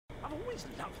always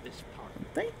loved this part.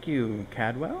 Thank you,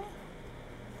 Cadwell.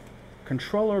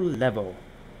 Controller level.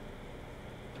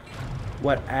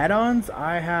 What add-ons?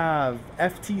 I have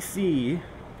FTC,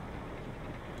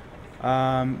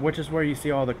 which is where you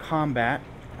see all the combat.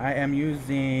 I am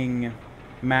using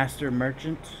Master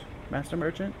Merchant,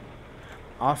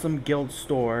 Awesome Guild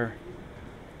Store,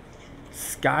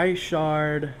 Sky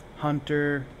Shard,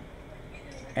 Hunter,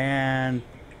 and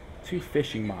 2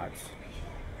 fishing mods.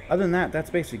 Other than that, that's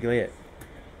basically it.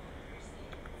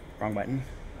 Wrong button.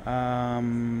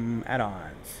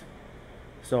 Add-ons.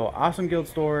 So Awesome Guild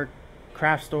Store,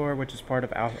 Craft Store, which is part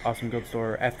of Awesome Guild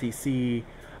Store, FTC.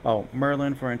 Oh,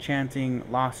 Merlin for enchanting,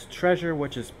 Lost Treasure,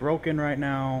 which is broken right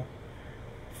now.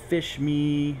 Fish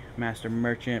Me, Master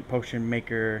Merchant, Potion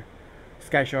Maker,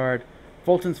 Sky Shard.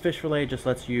 Fulton's Fish Fillet just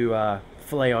lets you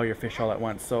fillet all your fish all at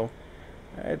once, so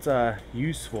it's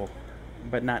useful,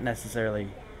 but not necessarily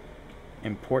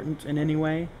important in any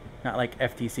way. Not like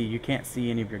FTC, you can't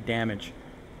see any of your damage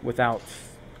without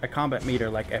a combat meter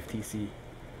like FTC.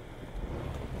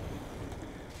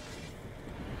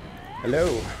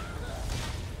 Hello.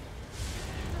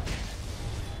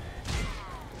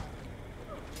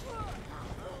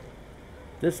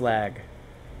 This lag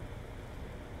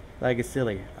is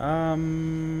silly.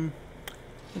 Let's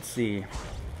see.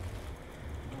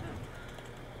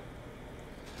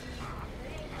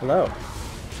 Hello.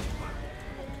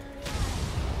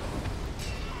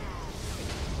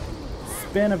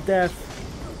 Spin of death.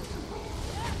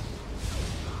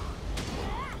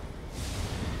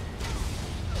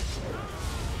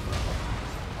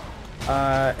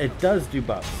 It does do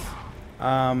buffs.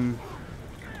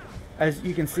 As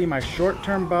you can see, my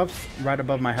short-term buffs right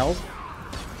above my health.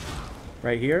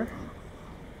 Right here.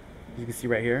 You can see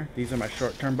right here. These are my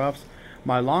short-term buffs.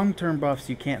 My long-term buffs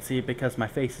you can't see because my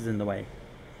face is in the way.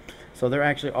 So they're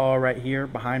actually all right here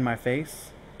behind my face.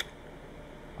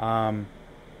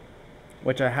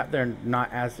 Which they're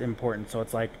not as important. So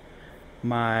it's like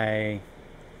my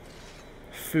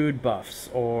food buffs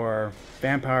or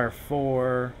Vampire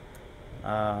 4,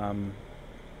 Bound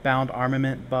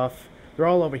Armament buff. They're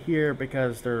all over here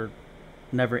because they're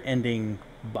never-ending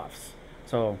buffs.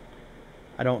 So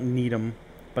I don't need them,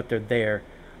 but they're there.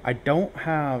 I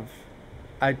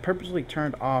purposely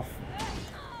turned off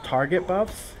target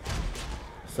buffs.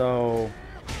 So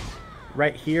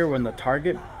right here when the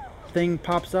target thing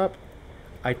pops up,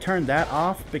 I turned that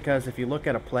off because if you look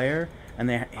at a player and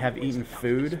they have eaten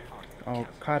food, oh,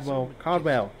 Caldwell,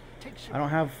 I don't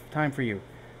have time for you.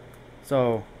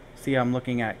 So see, I'm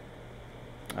looking at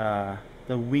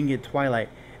the Winged Twilight.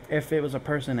 If it was a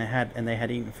person and they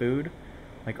had eaten food,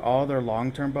 like all their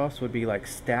long-term buffs would be like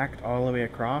stacked all the way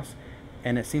across,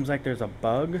 and it seems like there's a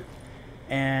bug,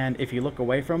 and if you look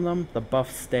away from them, the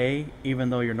buffs stay even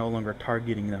though you're no longer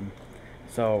targeting them.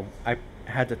 So I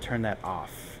had to turn that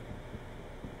off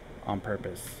on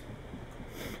purpose,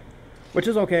 which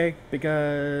is okay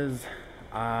because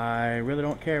I really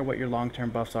don't care what your long-term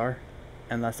buffs are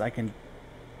unless I can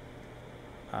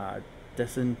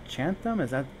disenchant them.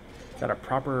 Is that the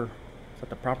proper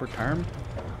term?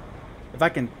 If I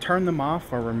can turn them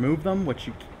off or remove them,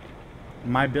 which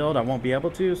my build I won't be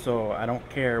able to, so I don't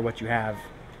care what you have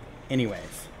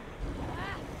anyways.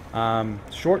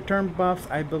 Short-term buffs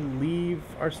I believe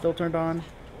are still turned on.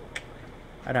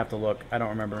 I'd have to look, I don't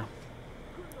remember.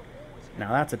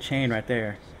 Now that's a chain right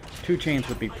there. 2 chains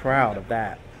would be proud of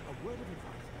that. A word of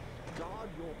advice. Guard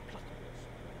your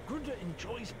pluckables. Gruder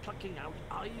enjoys plucking out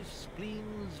eyes,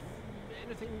 spleens,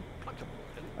 anything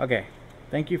pluckable. Okay.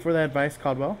 Thank you for that advice,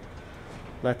 Caldwell.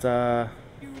 Let's You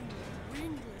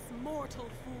wingless mortal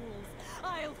fools.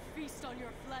 I'll feast on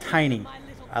your flesh. Tiny.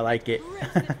 I like it.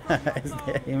 His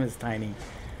name is Tiny.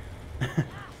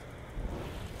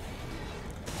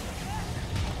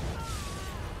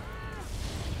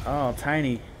 Oh,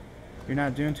 Tiny. You're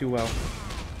not doing too well.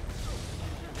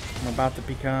 I'm about to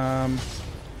become...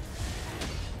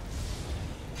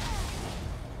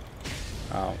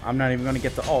 Oh, I'm not even going to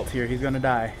get the ult here. He's going to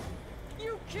die.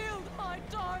 You killed my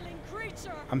darling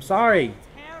creature. I'm sorry.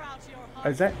 Tear out your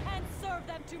heart Is that... and serve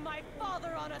them to my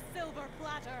father on a silver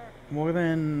platter. More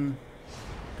than...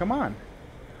 Come on.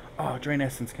 Oh, Drain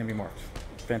Essence can be morphed.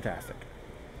 Fantastic.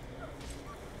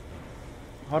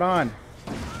 Hold on.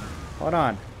 Hold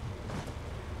on.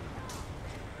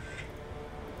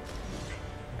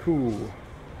 Cool.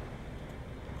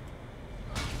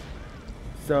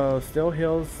 So, still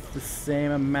heals the same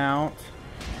amount.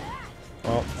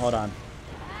 Oh, hold on.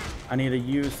 I need to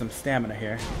use some stamina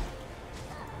here.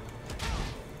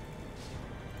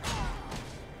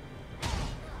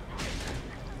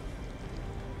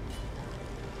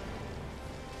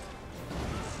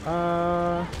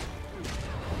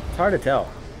 hard to tell.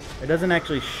 It doesn't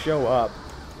actually show up,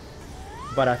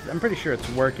 but I'm pretty sure it's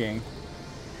working.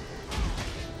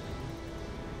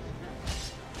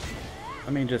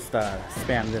 Let me just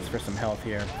spam this for some health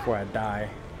here before I die.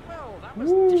 Well, that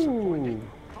was Ooh, disappointing.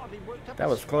 Hardly worked up that a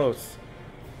was sweat. close.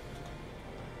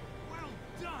 Well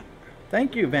done.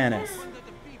 Thank you, Vanis. Everyone that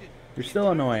defeated. You're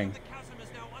still annoying. The chasm is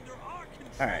now under our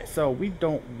control. Alright, so we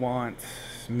don't want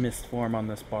mist form on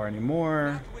this bar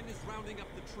anymore. Darkwing is rounding up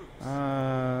the troops.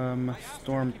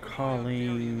 Storm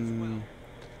calling,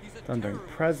 He's a thundering terror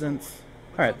of presence. sorts,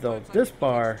 but Alright, though sometimes I this think he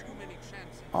bar takes too many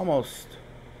chances.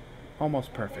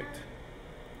 almost perfect.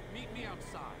 Meet me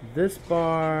outside. This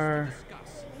bar,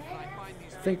 Discuss. I find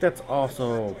these I think that's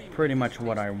also pretty much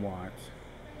what I want.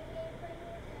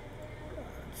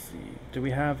 Let's see. Do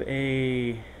we have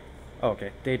a... Oh,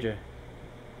 okay, Deja.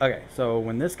 Okay, so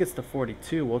when this gets to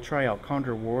 42, we'll try out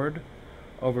Conjure Ward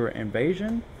over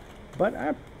Invasion. But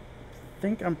I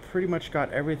think I'm pretty much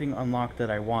got everything unlocked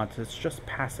that I want. It's just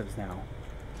passives now.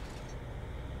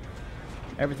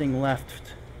 Everything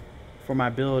left for my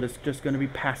build is just going to be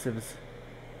passives.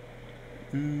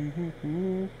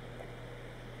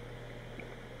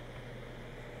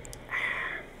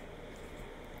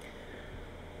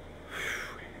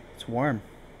 It's warm.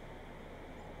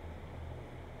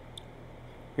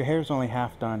 Your hair's only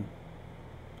half done.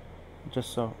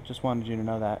 Just wanted you to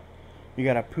know that. You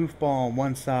got a poof ball on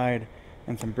one side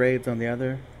and some braids on the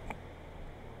other.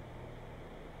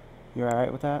 You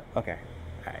alright with that? Okay.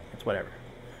 Alright, it's whatever.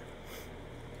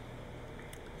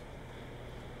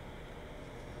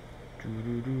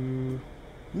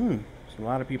 There's a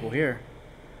lot of people here.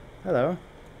 Hello.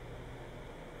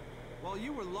 While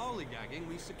you were lollygagging,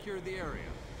 we secured the area.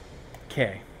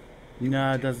 Okay.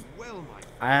 No, it does. Well, my friend.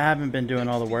 I haven't been doing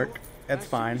all the Next work. field, It's as soon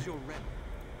fine. as you're ready.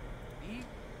 Eve,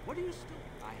 what are you still?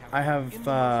 I have in the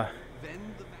motion. Then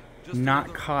the just not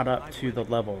another caught up live to the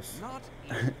wedding. levels. Not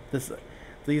easy.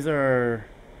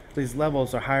 These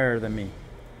levels are higher than me.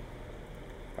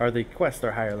 Or the quests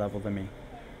are higher level than me.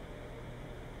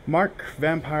 Mark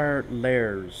Vampire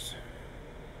Lairs.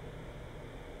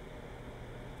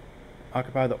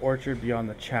 Occupy the orchard beyond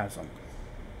the chasm.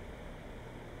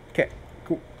 Okay,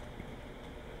 cool.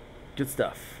 Good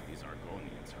stuff. These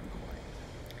Argonians are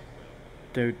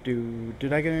quiet.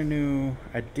 Did I get a new...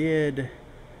 I did.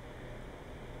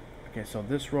 Okay, so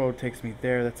this road takes me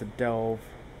there. That's a delve.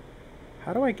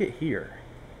 How do I get here?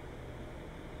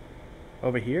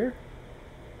 Over here?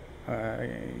 I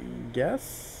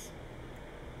guess?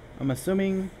 I'm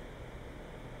assuming...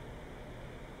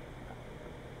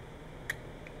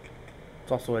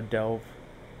 It's also a delve.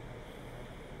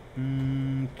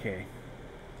 Okay.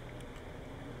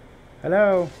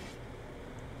 Hello?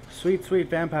 Sweet, sweet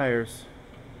vampires.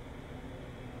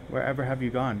 Wherever have you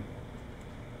gone?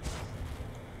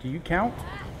 Do you count?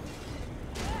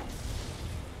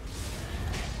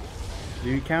 Do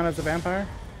you count as a vampire?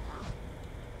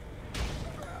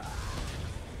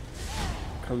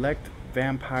 Collect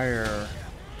vampire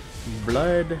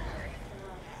blood.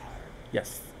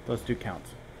 Yes, those do count.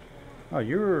 Oh,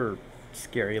 you're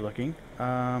scary looking.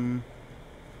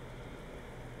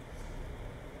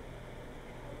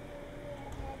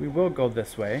 We will go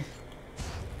this way.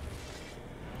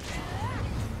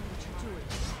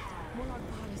 Molag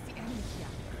Bal is the enemy here,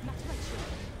 not my children.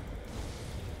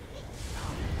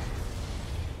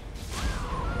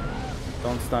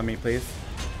 Don't stun me, please.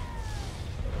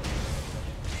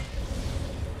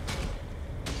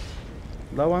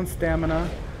 Low on stamina.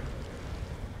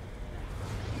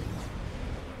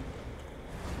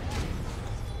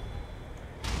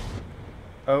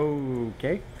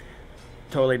 Okay.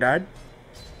 Totally died.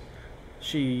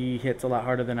 She hits a lot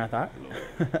harder than I thought.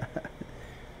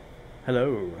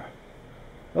 Hello.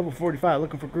 Level 45,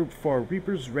 looking for group for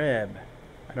Reaper's Reb.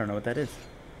 I don't know what that is.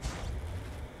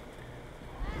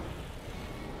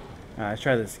 Let's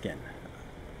try this again.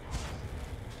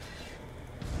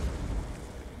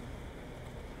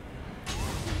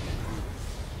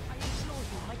 I implore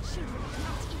you, my children are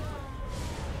not evil.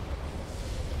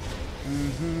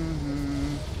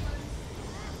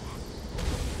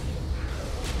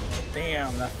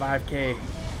 Damn, that 5k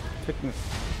took me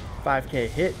 5k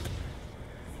hit.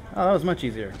 Oh, that was much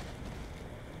easier.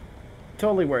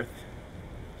 Totally worth.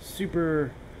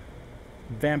 Super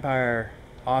vampire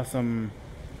awesome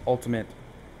ultimate.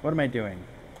 What am I doing?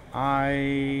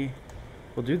 I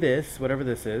will do this, whatever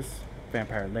this is.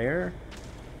 Vampire lair.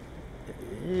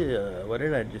 Ew, what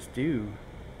did I just do?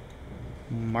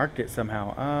 Marked it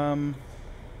somehow.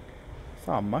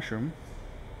 Saw a mushroom.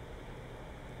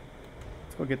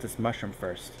 Let's go get this mushroom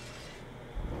first.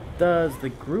 Does the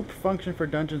group function for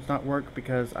dungeons not work?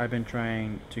 Because I've been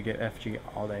trying to get FG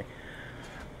all day.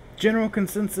 General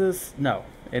consensus, no,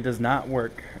 it does not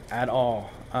work at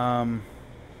all. I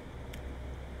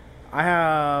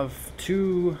have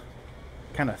two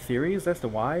kind of theories as to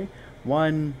why.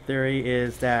 One theory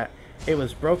is that it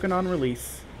was broken on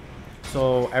release,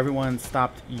 so everyone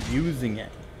stopped using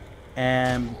it.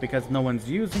 And because no one's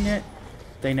using it,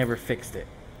 they never fixed it.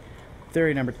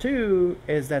 Theory number two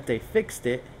is that they fixed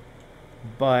it,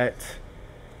 but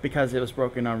because it was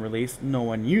broken on release, no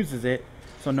one uses it,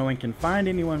 so no one can find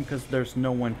anyone because there's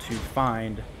no one to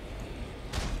find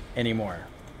anymore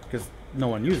because no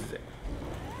one uses it.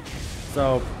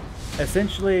 So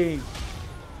essentially,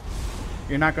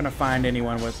 you're not going to find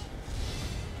anyone with,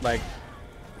 like,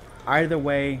 either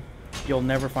way, you'll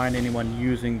never find anyone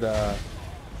using the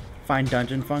find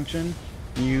dungeon function.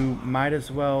 You might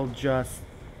as well just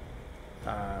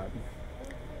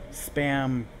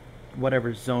spam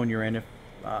whatever zone you're in. If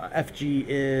FG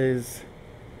is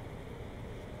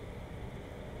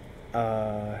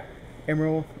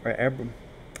Emerald or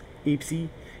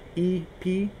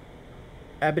EP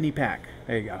Ebony Pack.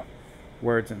 There you go.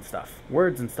 Words and stuff.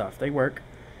 Words and stuff. They work.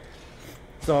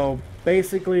 So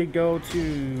basically, go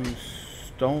to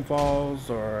Stonefalls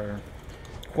or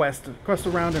quest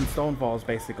around in Stonefalls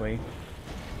basically,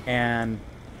 and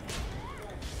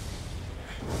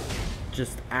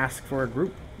just ask for a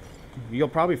group. You'll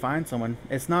probably find someone.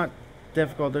 It's not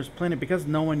difficult. There's plenty, because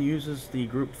no one uses the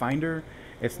group finder.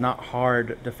 It's not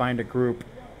hard to find a group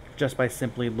just by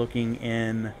simply looking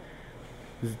in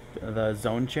the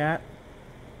zone chat.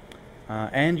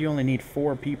 And you only need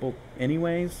 4 people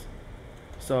anyways,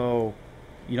 so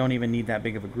you don't even need that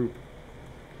big of a group.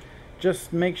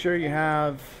 Just make sure you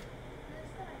have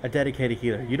a dedicated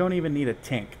healer. You don't even need a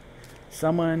tank.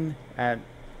 Someone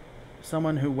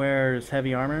who wears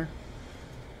heavy armor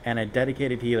and a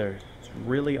dedicated healer. It's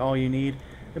really all you need.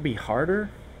 It'd be harder.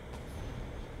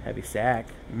 Heavy sack.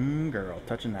 Girl,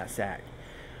 touching that sack.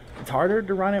 It's harder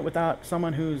to run it without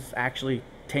someone who's actually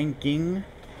tanking,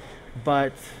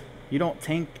 but you don't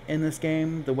tank in this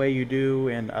game the way you do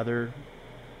in other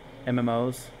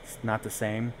MMOs. It's not the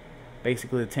same.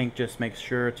 Basically, the tank just makes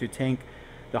sure to tank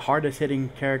the hardest hitting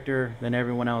character, then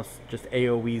everyone else just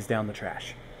AoEs down the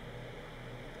trash.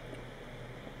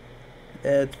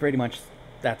 That's pretty much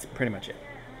it.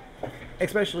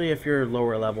 Especially if you're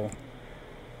lower level.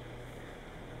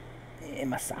 In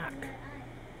my sock.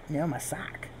 Yeah, my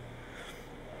sock.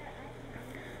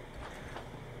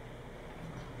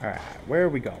 Alright, where are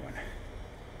we going?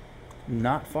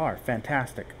 Not far.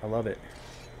 Fantastic. I love it.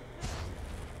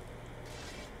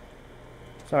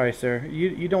 Sorry, sir.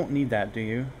 You don't need that, do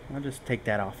you? I'll just take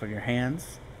that off of your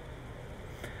hands.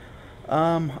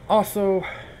 Also,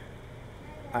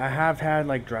 I have had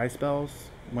like dry spells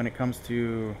when it comes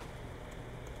to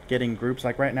getting groups.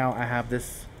 Like right now, I have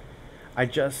this. I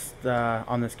just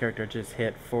on this character just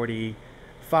hit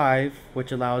 45,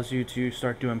 which allows you to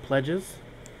start doing pledges.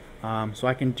 So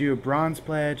I can do a bronze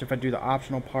pledge. If I do the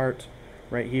optional part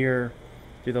right here,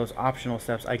 do those optional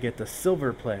steps, I get the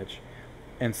silver pledge.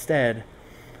 Instead,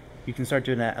 you can start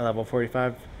doing that at level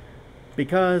 45.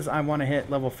 Because I want to hit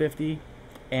level 50,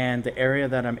 and the area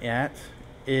that I'm at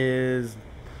is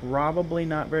probably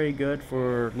not very good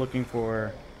for looking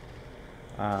for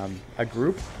a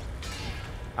group,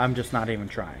 I'm just not even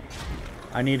trying.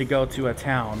 I need to go to a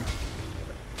town.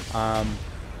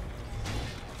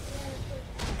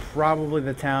 Probably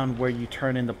the town where you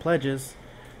turn in the pledges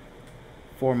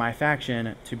for my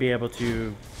faction to be able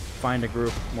to find a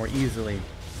group more easily.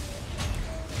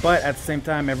 But at the same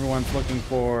time, everyone's looking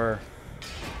for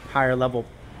higher level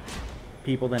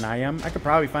people than I am. I could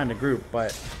probably find a group,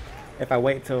 but if I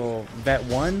wait till vet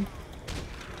 1,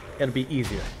 it'll be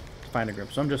easier to find a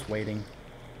group. So I'm just waiting.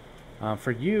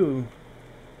 For you,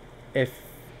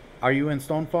 are you in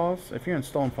Stonefalls? If you're in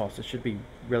Stonefalls, it should be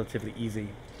relatively easy.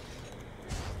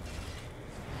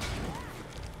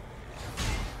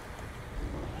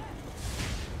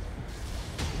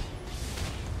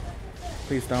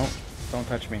 Please don't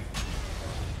touch me.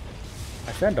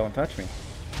 I said don't touch me.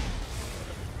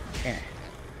 Eh.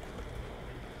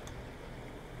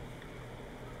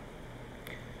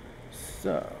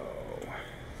 So,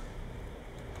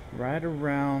 right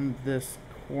around this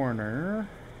corner.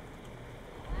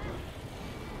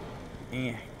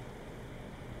 Eh.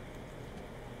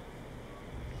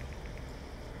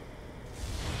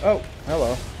 Oh,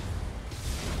 hello.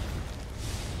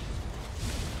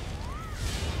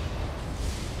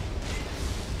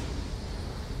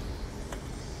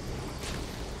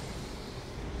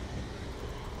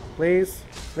 Please,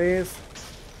 please,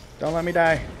 don't let me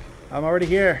die. I'm already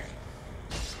here.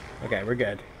 Okay, we're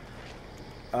good.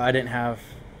 I didn't have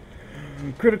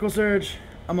critical surge.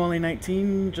 I'm only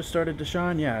 19. Just started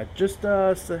Deshaun. Yeah, just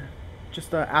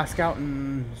ask out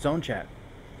in zone chat.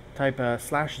 Type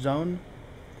 /zone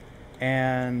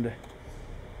and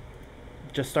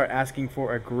just start asking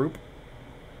for a group.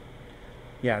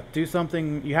 Yeah, do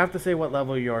something. You have to say what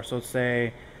level you are. So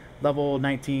say level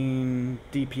 19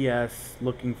 DPS,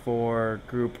 looking for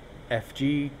group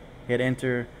FG. Hit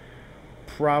enter.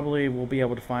 Probably will be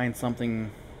able to find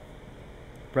something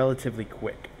relatively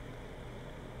quick.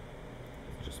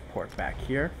 Just port back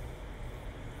here.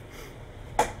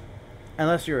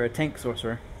 Unless you're a tank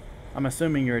sorcerer. I'm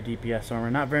assuming you're a DPS armor.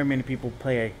 Not very many people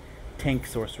play a tank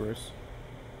sorcerers.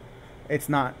 It's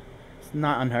not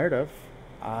unheard of.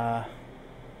 I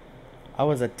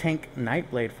was a tank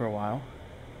Nightblade for a while.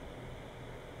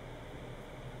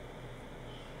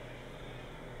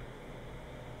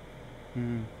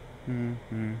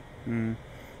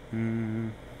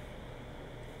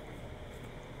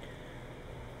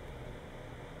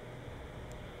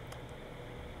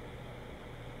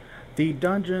 The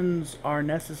dungeons are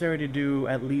necessary to do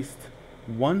at least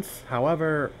once.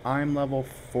 However, I'm level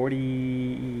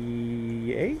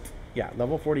 48. Yeah,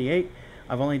 level 48.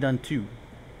 I've only done 2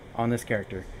 on this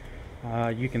character.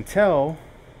 You can tell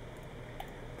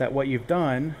that what you've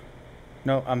done...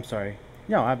 No, I'm sorry.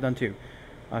 No, I've done 2.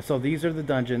 So these are the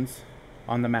dungeons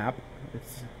on the map.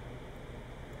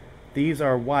 These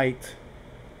are white.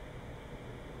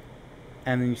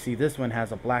 And then you see this one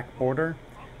has a black border.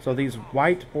 So these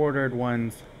white bordered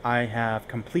ones I have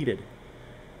completed.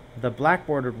 The black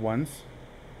bordered ones,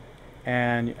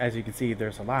 and as you can see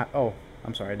there's a lot. Oh,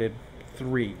 I'm sorry, I did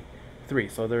 3.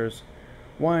 So there's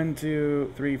 1,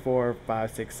 2, 3, 4,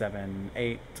 5, 6, 7,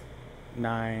 8,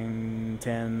 9,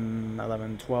 10,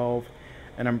 11, 12.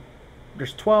 And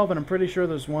there's 12, and I'm pretty sure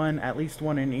there's at least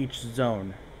one in each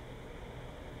zone.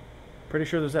 Pretty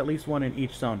sure there's at least one in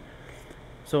each zone.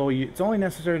 So it's only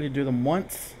necessary to do them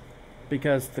once,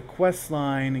 because the quest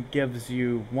line gives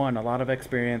you 1, a lot of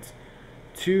experience,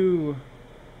 2,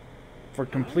 for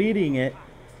completing it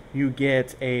you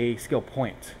get a skill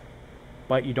point,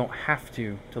 but you don't have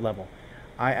to level.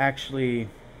 I actually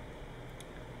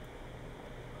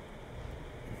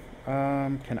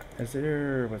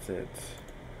was it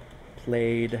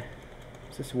played,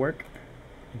 does this work?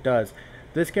 It does.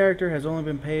 This character has only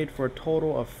been paid for a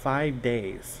total of 5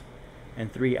 days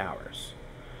and 3 hours.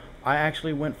 I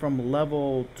actually went from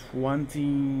level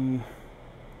 20,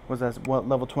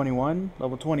 level 21,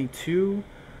 level 22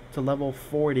 to level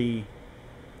 40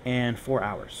 in 4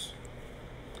 hours.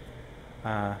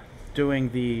 Doing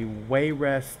the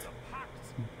Wayrest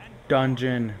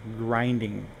dungeon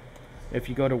grinding. If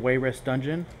you go to Wayrest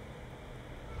dungeon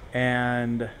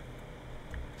and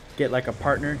get like a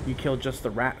partner, you kill just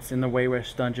the rats in the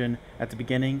Wayrest dungeon at the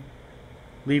beginning,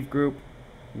 leave group,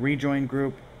 rejoin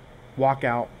group, walk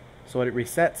out. So it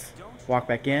resets, walk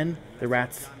back in, the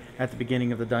rats at the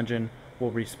beginning of the dungeon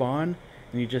will respawn,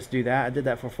 and you just do that. I did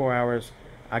that for 4 hours.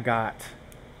 I got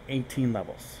 18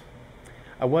 levels.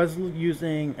 I was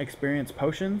using experience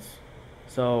potions,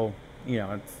 so, you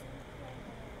know, it's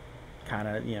kind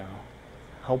of, you know,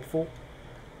 helpful.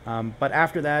 But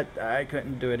after that, I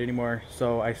couldn't do it anymore,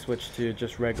 so I switched to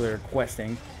just regular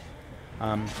questing.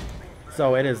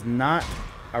 So it is not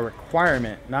a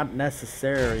requirement, not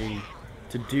necessary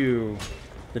to do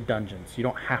the dungeons. You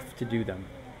don't have to do them.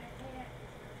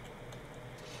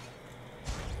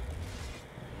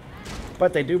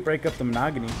 But they do break up the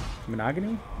monotony.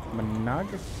 Monotony?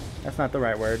 That's not the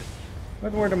right word.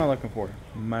 What word am I looking for?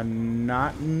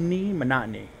 Monotony.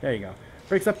 There you go.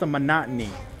 Breaks up the monotony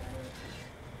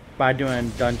by doing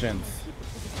dungeons.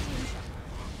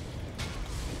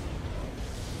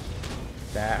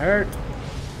 That hurt.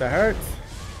 That hurts.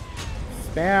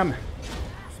 Spam.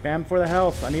 Spam for the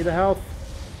health. I need the health.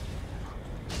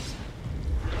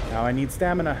 Now I need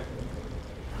stamina.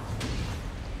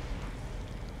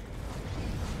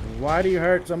 Why do you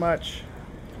hurt so much?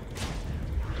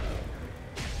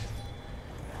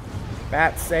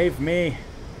 Bats, save me.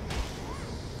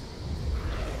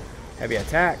 Heavy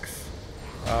attacks.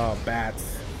 Oh,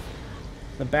 bats.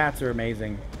 The bats are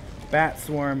amazing. Bat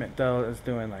swarm is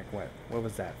doing like what? What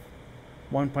was that?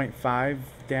 1.5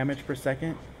 damage per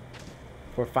second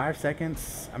for 5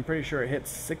 seconds. I'm pretty sure it hits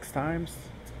 6 times.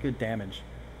 It's good damage.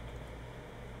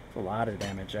 It's a lot of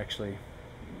damage, actually.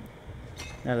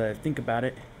 Now that I think about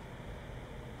it.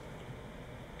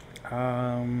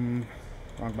 Wrong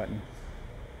button.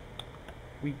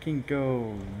 We can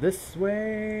go this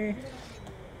way.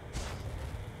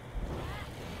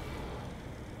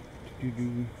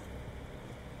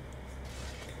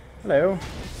 Hello.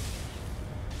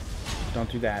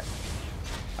 Don't do that.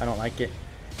 I don't like it.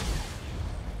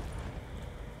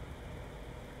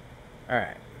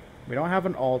 Alright. We don't have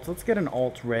an ult. Let's get an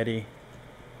ult ready.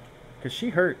 Because she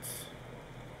hurts.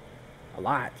 A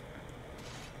lot.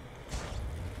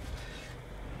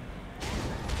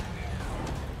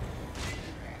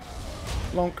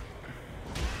 Lonk.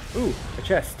 Ooh, a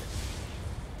chest.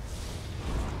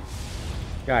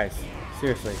 Guys,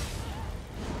 seriously.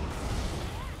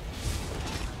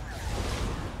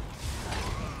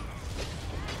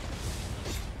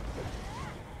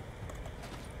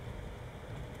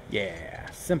 Yeah,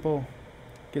 simple.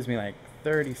 Gives me like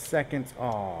 30 seconds.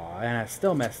 Aw, and I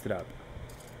still messed it up.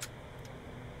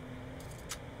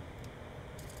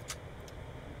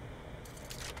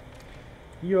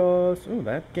 Yes. Ooh,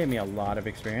 that gave me a lot of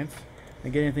experience. Did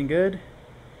I get anything good?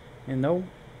 And no?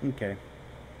 Okay.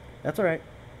 That's alright.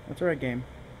 That's alright, game.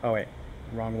 Oh, wait.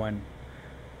 Wrong one.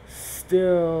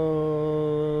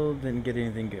 Still didn't get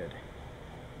anything good.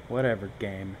 Whatever,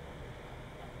 game.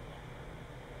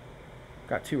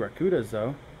 Got 2 Rakudas,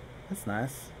 though. That's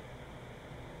nice.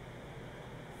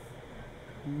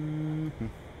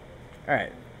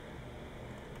 Alright.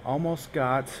 Almost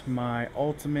got my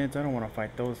ultimate. I don't want to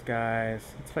fight those guys.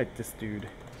 Let's fight this dude.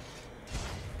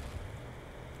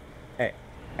 Hey.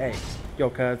 Hey.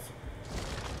 Yo, cuz.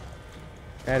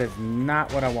 That is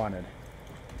not what I wanted.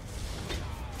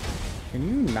 Can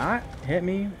you not hit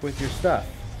me with your stuff?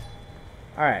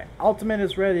 Alright. Ultimate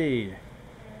is ready.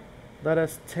 Let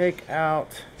us take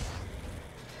out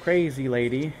Crazy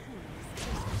Lady.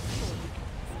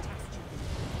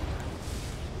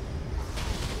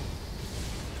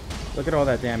 Look at all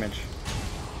that damage.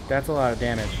 That's a lot of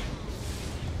damage.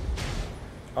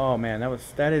 Oh man,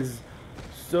 that is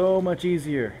so much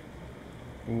easier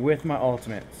with my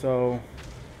ultimate. So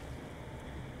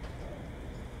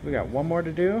we got one more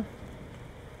to do.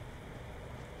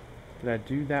 Did I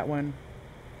do that one?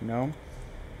 No.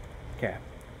 Okay.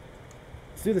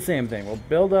 Let's do the same thing. We'll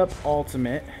build up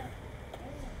ultimate.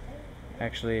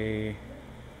 Actually,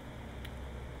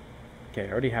 okay,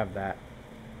 I already have that.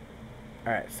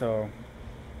 Alright, so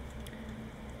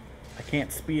I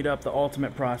can't speed up the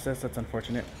ultimate process. That's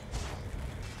unfortunate.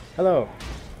 Hello.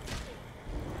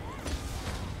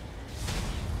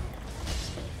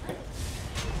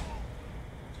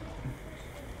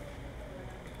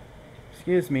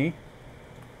 Excuse me.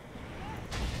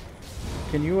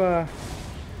 Can you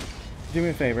do me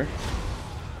a favor?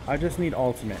 I just need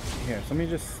ultimate. Here, so let me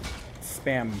just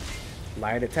spam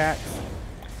light attacks.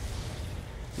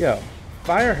 Yo.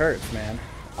 Fire hurts, man.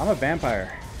 I'm a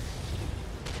vampire.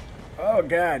 Oh,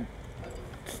 God.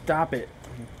 Stop it.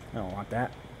 I don't want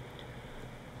that.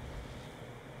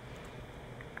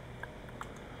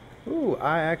 Ooh,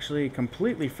 I actually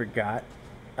completely forgot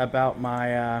about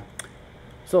my...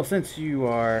 So, since you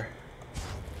are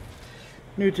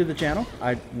new to the channel,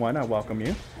 I welcome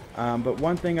you. But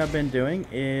one thing I've been doing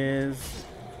is...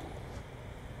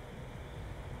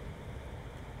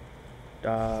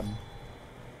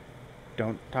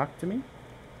 Don't talk to me?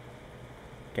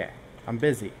 Okay, I'm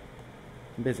busy.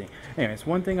 Anyways,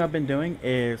 one thing I've been doing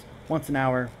is once an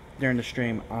hour during the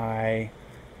stream, I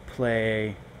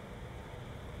play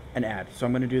an ad. So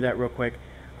I'm going to do that real quick.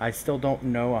 I still don't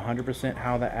know 100%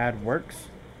 how the ad works.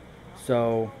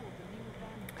 So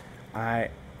I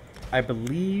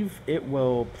believe it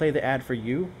will play the ad for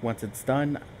you once it's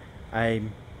done. I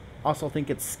also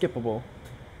think it's skippable,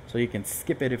 so you can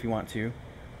skip it if you want to.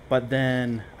 But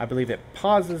then I believe it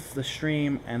pauses the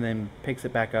stream and then picks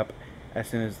it back up as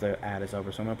soon as the ad is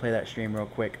over. So I'm going to play that stream real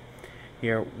quick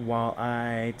here while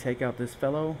I take out this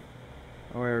fellow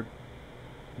or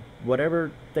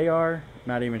whatever they are.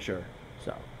 Not even sure.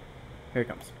 So here it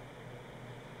comes.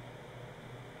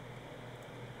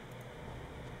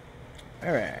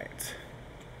 Alright.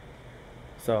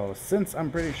 So since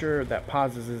I'm pretty sure that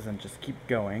pauses and just keep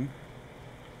going.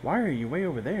 Why are you way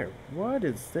over there? What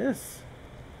is this?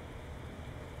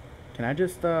 Can I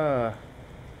just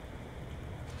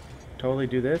totally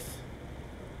do this?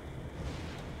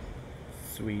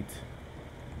 Sweet.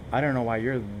 I don't know why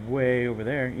you're way over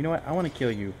there. You know what? I want to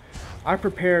kill you. I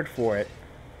prepared for it.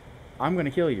 I'm going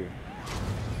to kill you.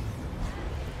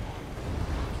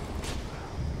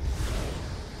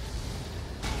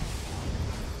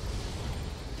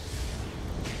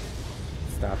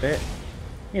 Stop it.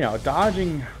 You know,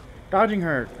 dodging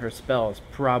her spells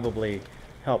probably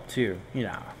help too. You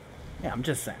know. Yeah, I'm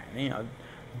just saying, you know,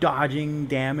 dodging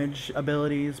damage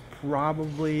abilities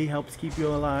probably helps keep you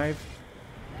alive.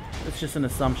 It's just an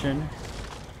assumption.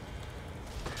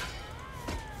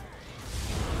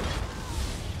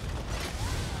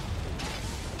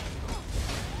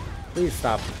 Please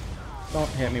stop Don't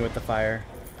hit me with the fire.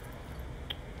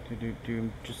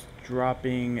 Just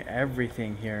dropping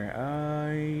everything here.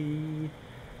 I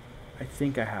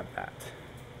think I have that.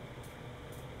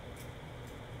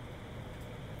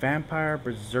 Vampire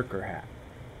Berserker hat.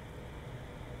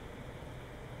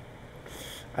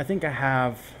 I think I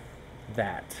have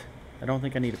that. I don't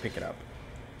think I need to pick it up.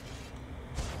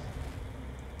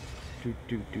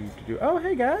 Oh,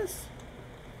 hey guys.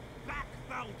 Back,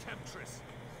 thou temptress!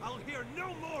 I'll hear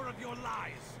no more of your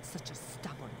lies! Such a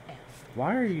stubborn elf.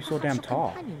 Why are you so damn Perhaps your tall?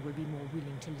 companion will be more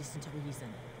willing to listen to reason.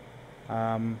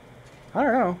 I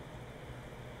don't know.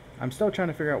 I'm still trying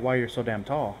to figure out why you're so damn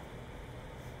tall.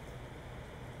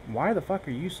 Why the fuck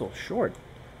are you so short?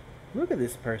 Look at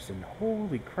this person.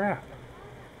 Holy crap.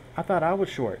 I thought I was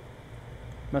short.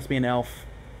 Must be an elf.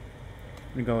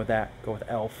 I'm gonna go with that. Go with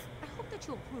elf. I hope that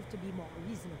you'll prove to be more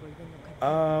reasonable than your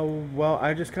companion. Well,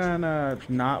 I just kind of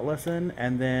not listen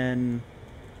and then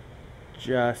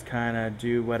just kind of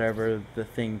do whatever the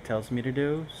thing tells me to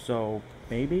do. So,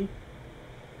 maybe?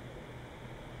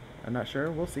 I'm not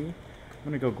sure. We'll see. I'm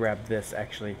gonna go grab this,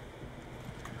 actually.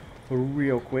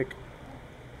 Real quick.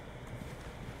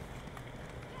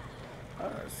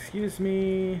 Excuse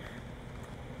me.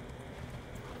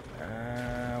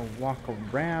 Walk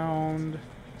around.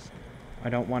 I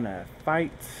don't want to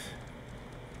fight.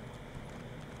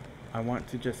 I want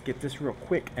to just get this real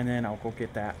quick and then I'll go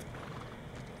get that.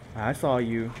 I saw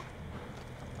you.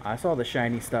 I saw the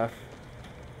shiny stuff.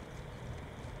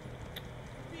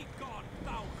 Be gone,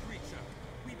 thou creature!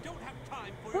 We don't have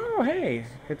time for Oh, hey.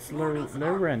 It's Lyren.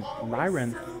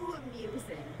 Lyren. So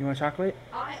amusing. You want chocolate?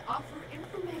 I offer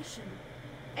information,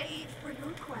 aid for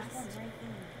your quest,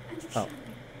 and you Oh.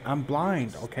 I'm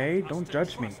blind, okay? Don't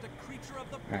judge me.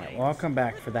 Alright, well, I'll come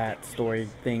back for that story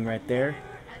thing right there.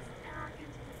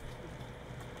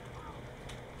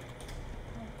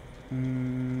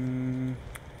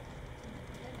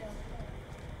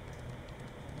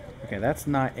 Okay, that's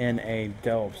not in a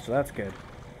delve, so that's good.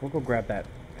 We'll go grab that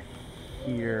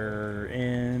here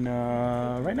in,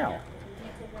 right now.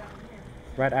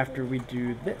 Right after we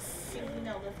do this.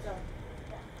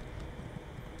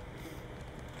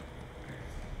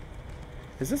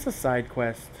 Is this a side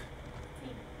quest?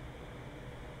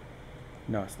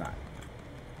 No, it's not.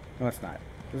 No, it's not.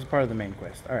 This is part of the main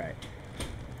quest. Alright.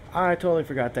 I totally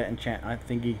forgot that enchantment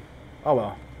thingy. Oh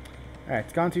well. Alright,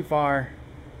 it's gone too far.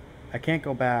 I can't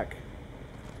go back.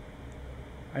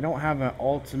 I don't have an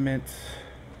ultimate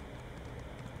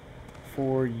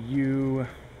for you.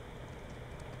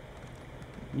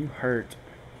 You hurt.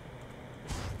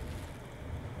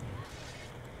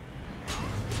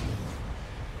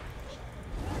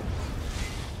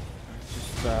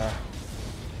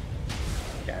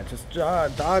 Yeah, just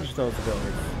dodge those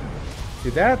abilities. See,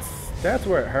 that's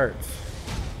where it hurts.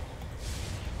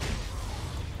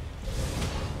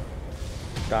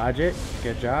 Dodge it.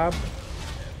 Good job.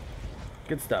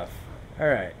 Good stuff.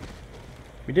 Alright.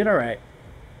 We did alright.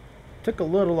 Took a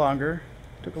little longer.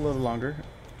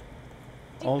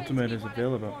 Ultimate is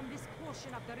available.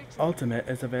 Ultimate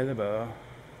is available.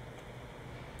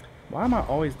 Why am I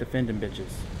always defending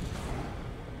bitches?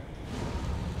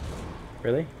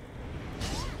 Really?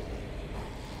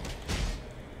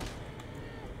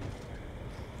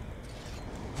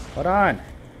 Hold on.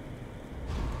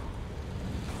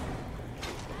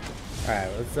 Alright,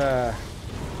 let's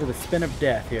do the spin of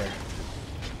death here.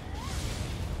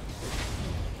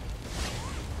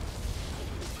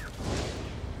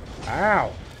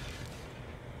 Ow!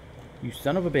 You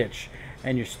son of a bitch.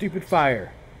 And your stupid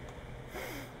fire.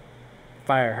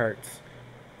 Fire hurts.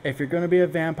 If you're gonna be a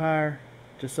vampire,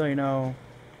 just so you know,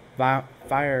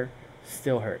 fire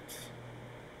still hurts.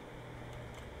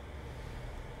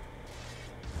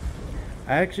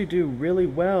 I actually do really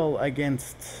well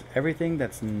against everything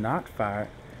that's not fire.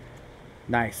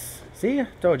 Nice. See?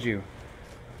 Told you.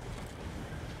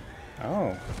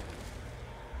 Oh.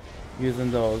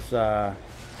 Using those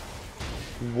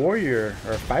warrior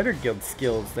or fighter guild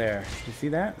skills there. You see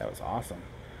that? That was awesome.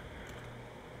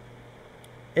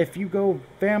 If you go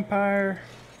vampire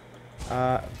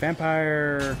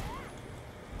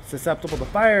susceptible to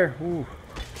fire, ooh,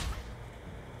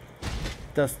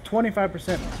 does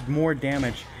 25% more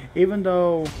damage, even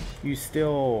though you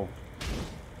still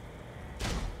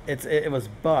it was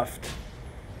buffed,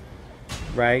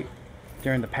 right?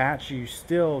 During the patch, you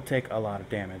still take a lot of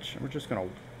damage. We're just gonna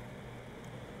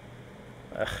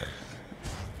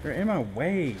you're in my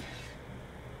way.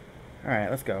 Alright,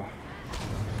 let's go.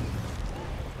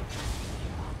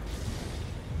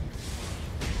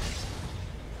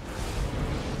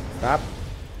 Stop.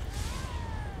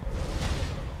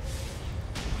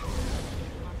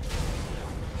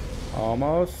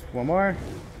 Almost. One more.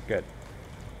 Good.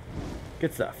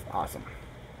 Good stuff. Awesome.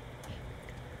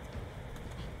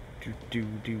 Do do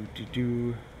do do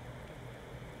do.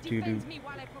 Defend me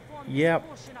while I perform Yep. this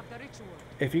portion of the ritual.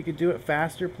 If you could do it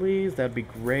faster, please, that'd be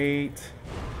great.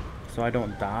 So I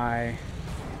don't die.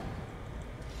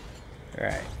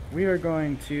 Alright. We are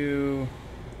going to...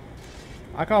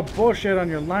 I call bullshit on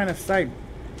your line of sight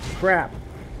crap.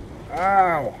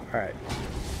 Ow! Alright.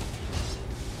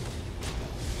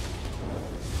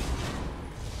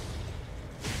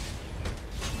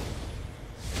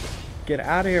 Get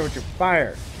out of here with your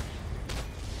fire.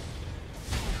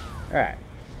 Alright.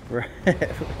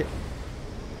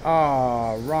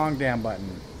 Oh, wrong damn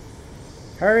button.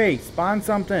 Hurry, spawn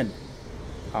something.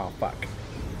 Oh, fuck.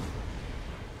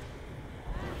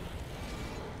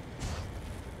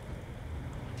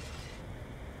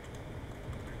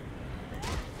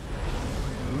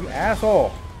 You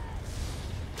asshole.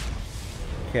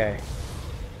 Okay.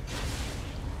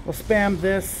 We'll spam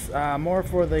this more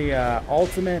for the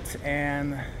ultimate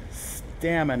and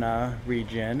stamina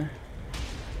regen.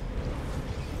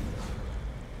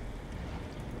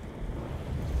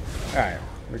 Alright,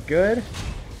 we're good.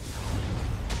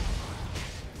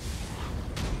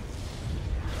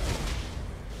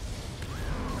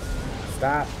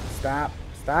 Stop, stop,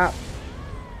 stop.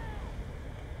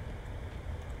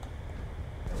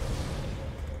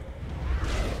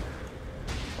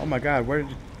 Oh my god,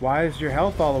 why is your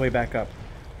health all the way back up?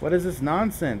 What is this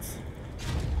nonsense?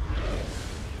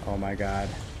 Oh my god.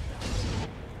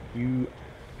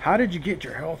 How did you get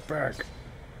your health back?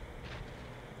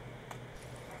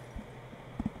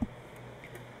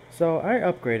 So I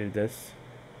upgraded this.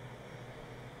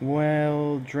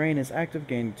 Well, drain is active,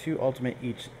 gain 2 ultimate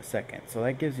each second. So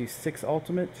that gives you 6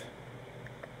 ultimate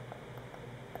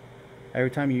every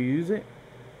time you use it.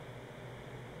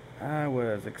 I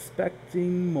was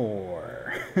expecting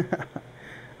more.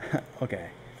 Okay.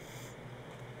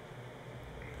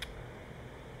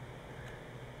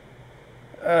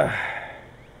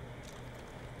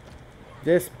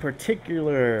 This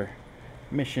particular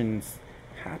missions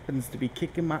happens to be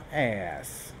kicking my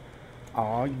ass.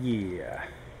 Aw, yeah.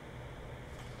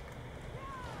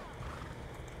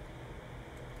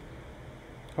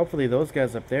 Hopefully those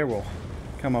guys up there will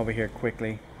come over here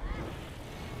quickly.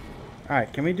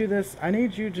 Alright, can we do this? I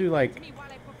need you to, like,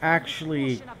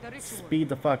 actually speed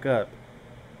the fuck up.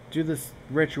 Do this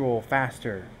ritual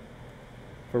faster.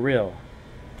 For real.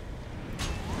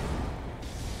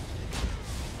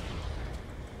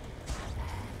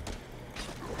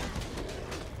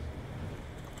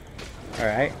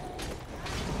 Alright.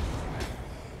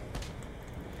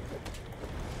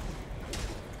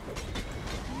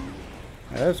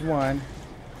 There's one.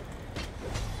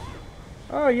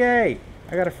 Oh, yay!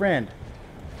 I got a friend.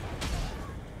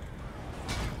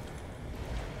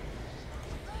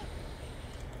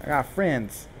 I got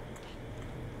friends.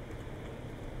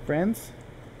 Friends?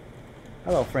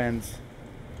 Hello, friends.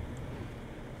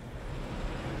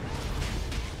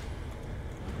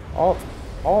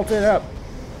 Alt it up.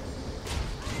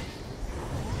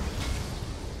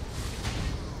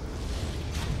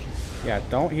 Yeah,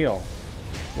 don't heal.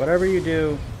 Whatever you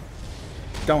do,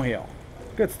 don't heal.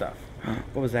 Good stuff.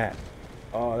 What was that?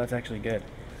 Oh, that's actually good.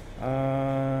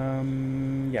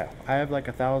 Yeah, I have like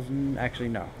 1,000. Actually,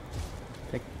 no.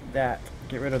 Take that.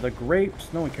 Get rid of the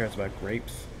grapes. No one cares about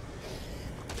grapes.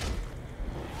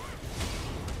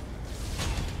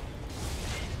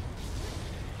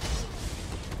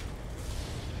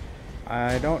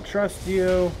 I don't trust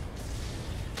you.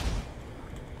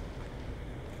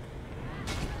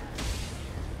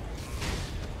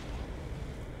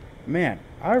 Man,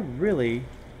 I really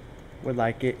would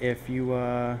like it if you,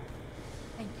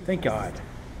 thank God.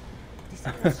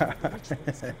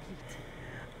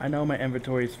 I know my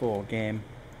inventory is full, game.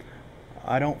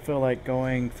 I don't feel like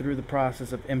going through the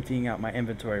process of emptying out my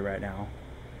inventory right now.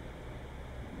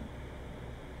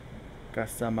 Got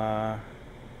some,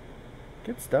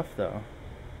 good stuff, though.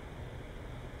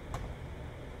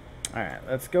 Alright,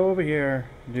 let's go over here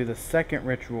and do the second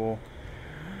ritual.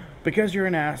 Because you're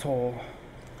an asshole.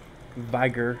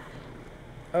 Vigor.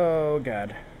 Oh,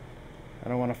 God. I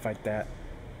don't want to fight that.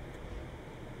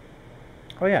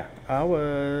 Oh, yeah. I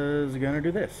was going to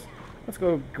do this. Let's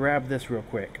go grab this real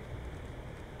quick.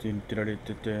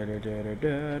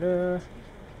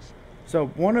 So,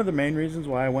 one of the main reasons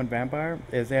why I went vampire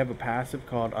is they have a passive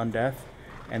called Undeath.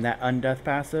 And that Undeath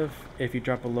passive, if you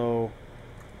drop below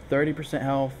 30%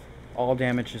 health, all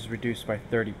damage is reduced by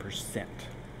 30%.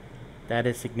 That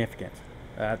is significant.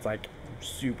 That's like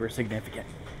super significant.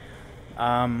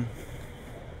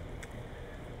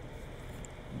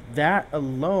 That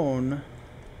alone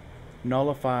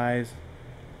nullifies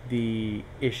the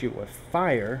issue with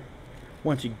fire.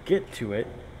 Once you get to it,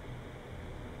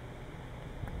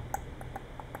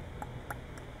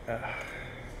 get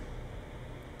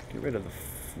rid of the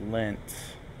flint.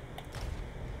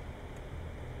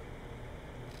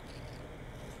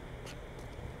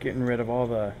 Getting rid of all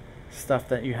the stuff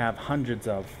that you have hundreds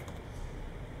of.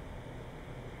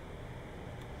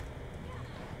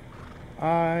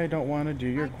 I don't want to do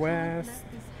your quest.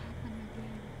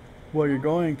 Well, you're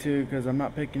going to, because I'm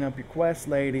not picking up your quest,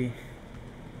 lady.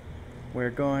 We're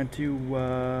going to,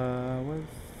 what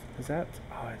is that?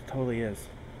 Oh, it totally is.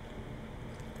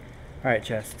 Alright,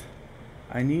 chest.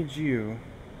 I need you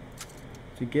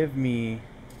to give me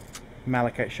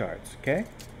malachite shards, okay?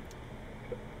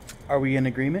 Are we in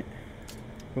agreement?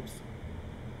 Whoops.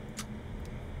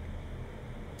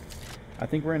 I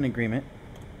think we're in agreement.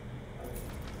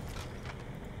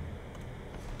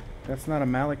 That's not a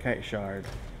malachite shard,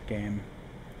 game.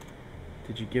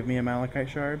 Did you give me a malachite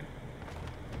shard?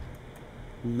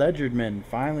 Ledgerman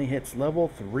finally hits level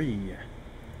 3.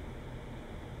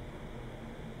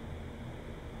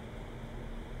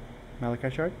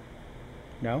 Malachite shard?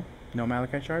 No? No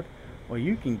malachite shard? Well,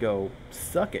 you can go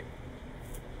suck it.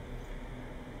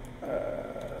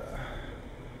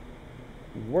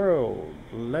 World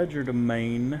ledger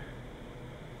domain.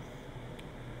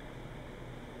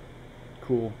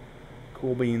 Cool.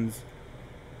 Cool beans.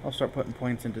 I'll start putting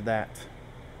points into that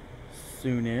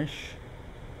soonish.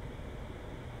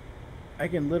 I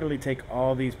can literally take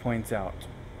all these points out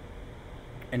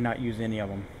and not use any of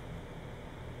them.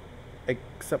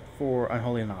 Except for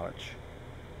Unholy Knowledge.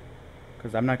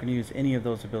 Because I'm not going to use any of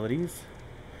those abilities.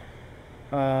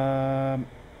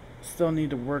 Still need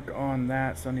to work on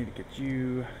that. Still need to get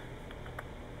you.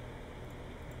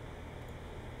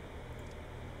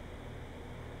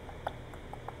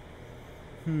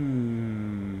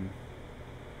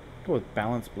 Go with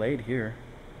Balance Blade here.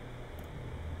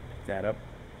 Pick that up.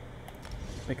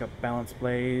 Pick up Balance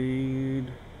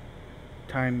Blade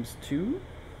times 2.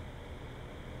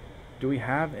 Do we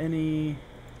have any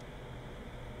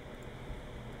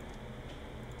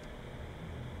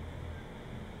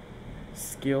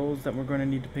skills that we're going to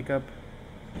need to pick up?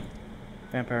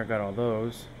 Vampire got all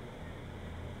those.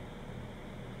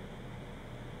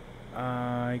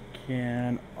 I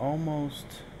can almost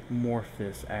morph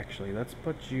this, actually. Let's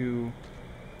put you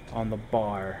on the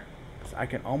bar. So I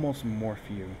can almost morph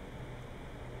you.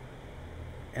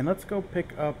 And let's go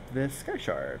pick up this Sky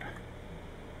Shard.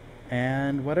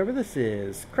 And whatever this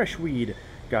is. Crush weed.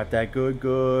 Got that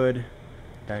good.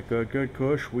 That good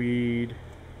kush weed.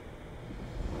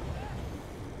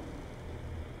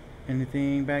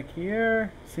 Anything back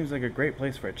here? Seems like a great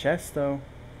place for a chest, though.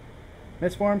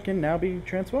 Mist form can now be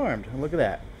transformed. Look at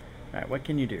that. Alright, what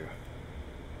can you do?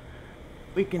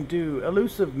 We can do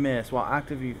elusive mist. While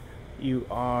active, you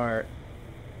are...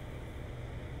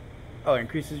 Oh,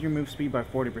 increases your move speed by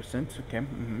 40%. Okay,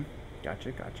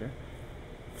 Gotcha.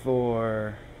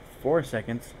 For 4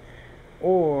 seconds.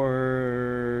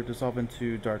 Or dissolve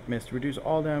into dark mist. Reduce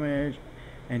all damage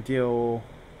and deal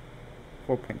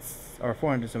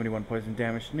 471 poison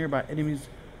damage to nearby enemies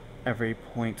every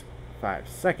 0.5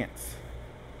 seconds.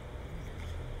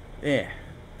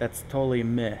 That's totally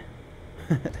meh.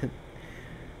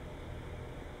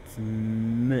 It's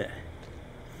meh.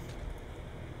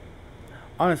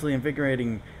 Honestly,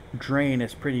 invigorating drain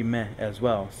is pretty meh as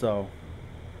well, so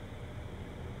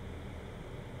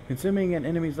consuming an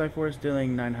enemy's life force,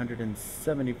 dealing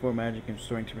 974 magic and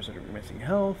restoring 2% of your missing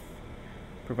health.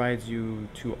 Provides you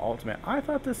 2 ultimate. I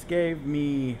thought this gave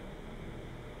me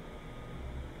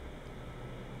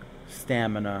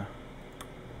stamina.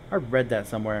 I read that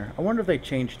somewhere. I wonder if they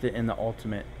changed it in the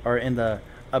ultimate or in the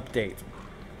update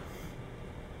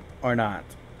or not.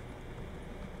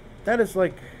 That is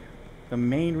like the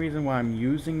main reason why I'm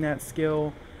using that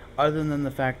skill, other than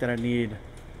the fact that I need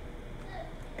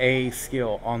a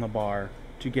skill on the bar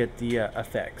to get the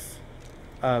effects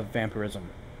of vampirism.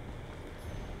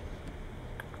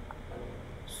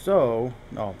 So,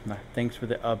 oh, thanks for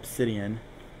the obsidian.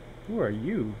 Who are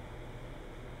you?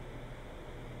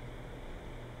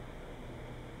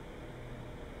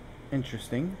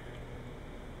 Interesting.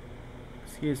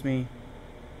 Excuse me.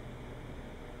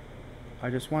 I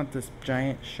just want this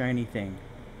giant shiny thing.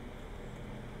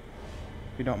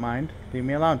 If you don't mind, leave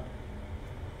me alone.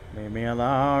 Leave me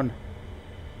alone.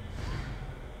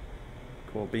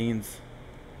 Cool beans.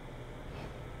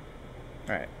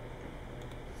 Alright.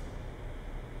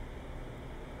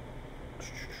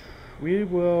 We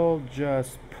will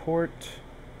just port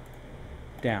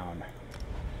down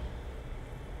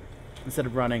instead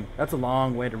of running. That's a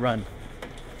long way to run.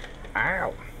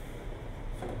 Ow!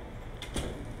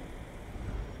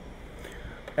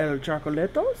 El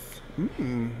chocolatos?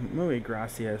 Muy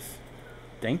gracias.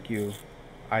 Thank you,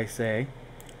 I say,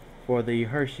 for the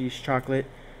Hershey's chocolate,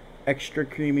 extra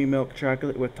creamy milk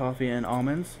chocolate with toffee and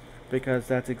almonds, because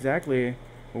that's exactly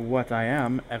what I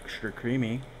am, extra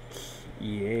creamy.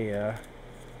 Yeah.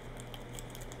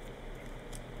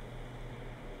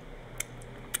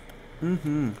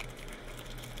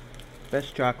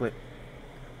 Best chocolate.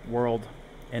 World.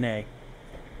 NA.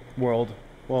 World.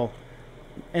 Well,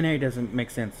 NA doesn't make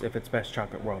sense if it's best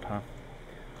chocolate world, huh?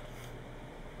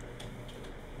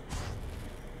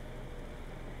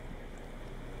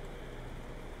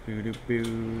 Boo doo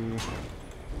boo.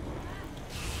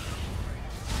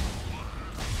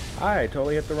 I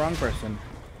totally hit the wrong person.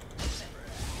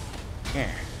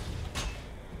 Yeah.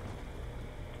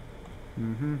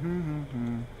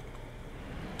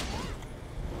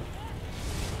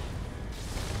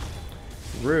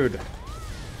 Rude.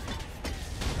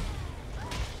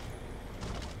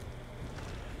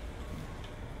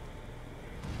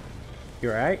 You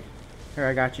alright? Here,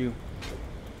 I got you.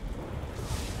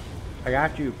 I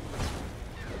got you.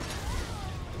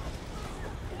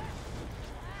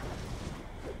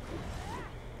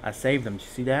 I saved them. Did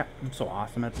you see that? I'm so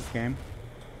awesome at this game.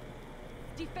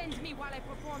 Defend me while I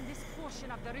perform this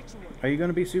portion of the ritual. Are you going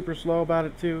to be super slow about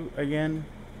it too, again?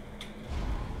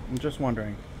 I'm just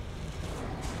wondering.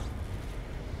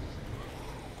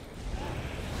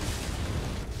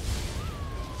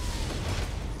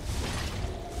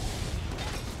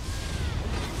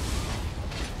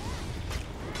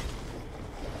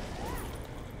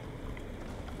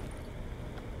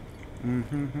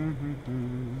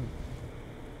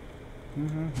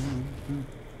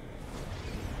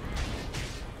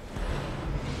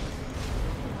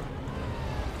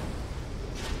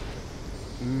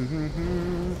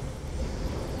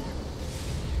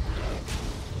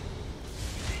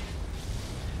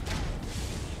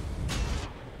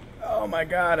 Oh my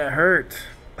god, it hurt.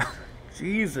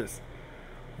 Jesus.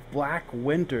 Black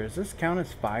Winter. Does this count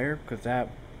as fire? Because that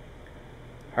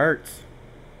hurts.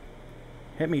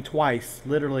 Hit me twice.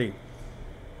 Literally.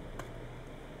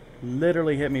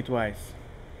 Literally hit me twice.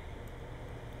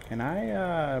 Can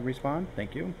I respawn?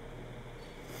 Thank you.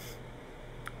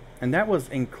 And that was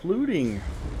including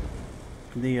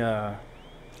the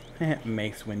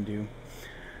Mace Windu.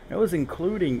 It was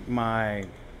including my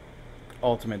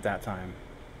ultimate that time.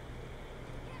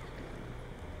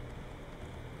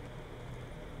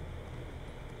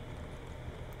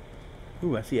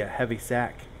 Ooh, I see a heavy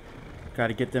sack.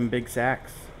 Gotta get them big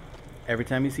sacks. Every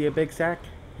time you see a big sack,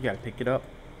 you gotta pick it up.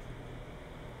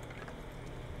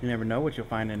 You never know what you'll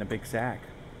find in a big sack.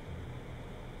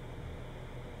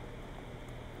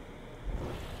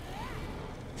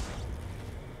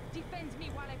 Defend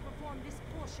me while I perform this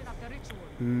portion of the ritual.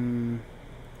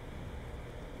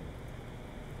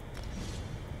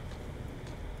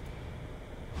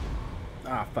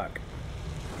 Ah, fuck.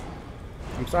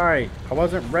 I'm sorry. I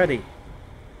wasn't ready.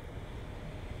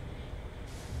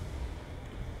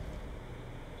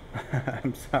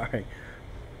 I'm sorry.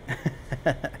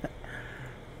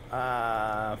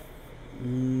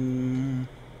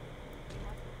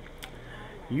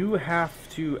 You have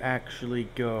to actually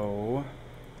go.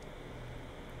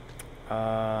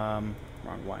 Wrong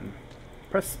one.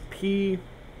 Press P.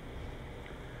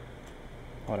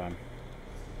 Hold on.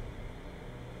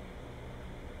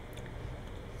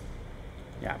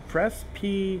 Yeah, press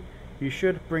P. You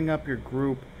should bring up your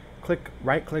group.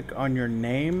 Right click on your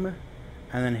name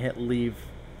and then hit leave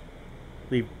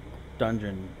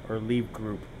dungeon or leave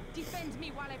group. Defend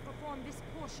me while I perform this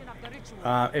portion of the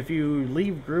ritual. If you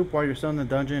leave group while you're still in the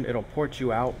dungeon, it'll port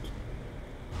you out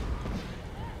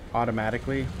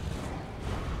automatically.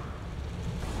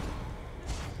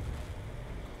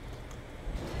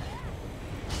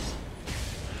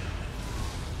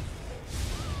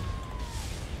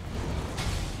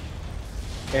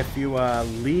 If you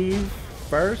leave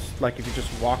first, like if you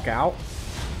just walk out,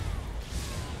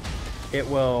 it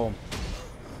will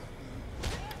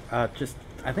I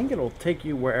think it'll take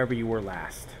you wherever you were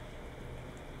last.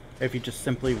 If you just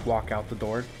simply walk out the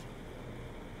door.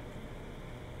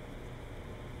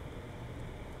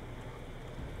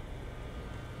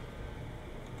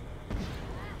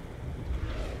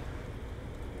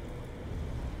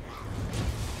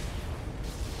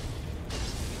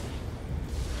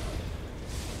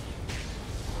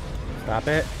 Stop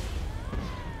it.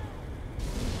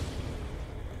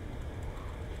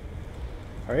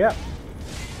 Hurry up.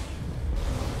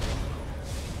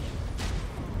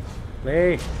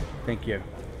 Play. Thank you.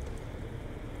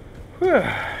 Whew.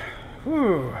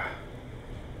 Whew.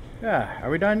 Yeah, are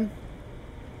we done?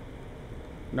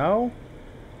 No?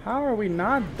 How are we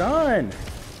not done?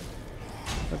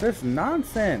 But this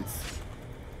nonsense.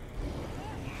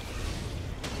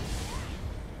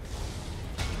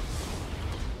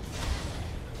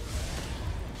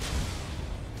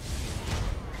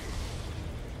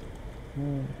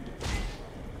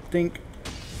 Think.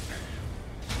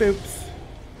 Boops.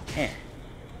 Eh.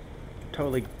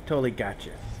 Totally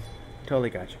gotcha. Totally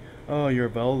gotcha. Oh, you're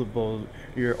available.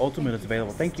 Your ultimate is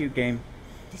available. Thank you, game.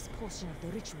 This portion of the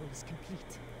ritual is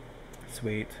complete.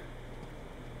 Sweet.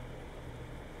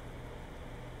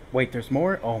 Wait, there's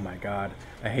more? Oh my god.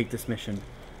 I hate this mission.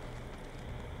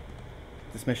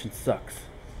 This mission sucks.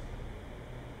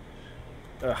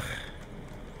 Ugh.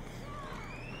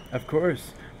 Of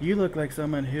course. You look like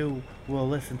someone who will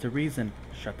listen to reason.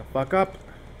 Shut the fuck up.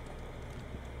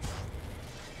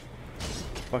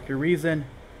 Fuck your reason.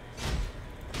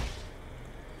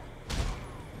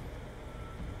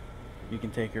 You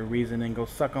can take your reason and go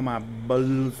suck on my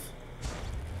balls.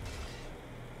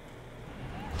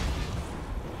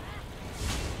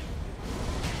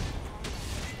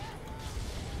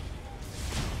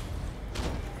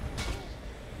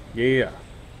 Yeah.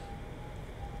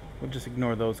 We'll just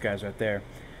ignore those guys right there.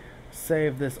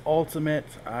 Save this ultimate.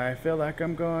 I feel like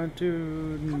I'm going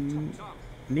to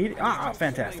need it. Ah,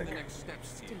 fantastic. The next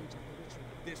steps here.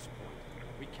 At this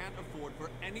point, we can't afford for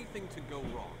anything to go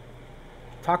wrong.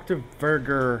 Talk to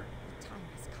Verger. Time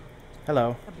has come.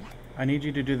 Hello. The black I need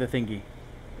you to do the thingy.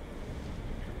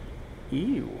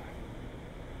 Ew.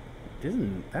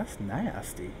 That's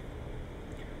nasty.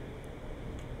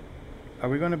 Are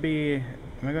we gonna be...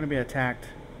 Am I gonna be attacked?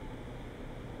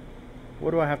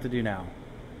 What do I have to do now?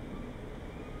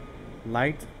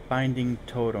 Light binding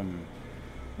totem.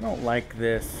 I don't like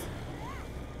this. Is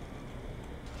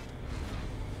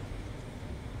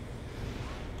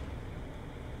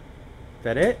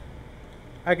that it?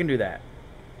 I can do that.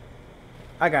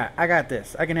 I got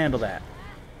this. I can handle that.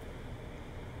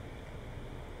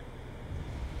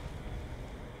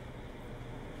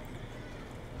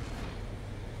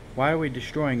 Why are we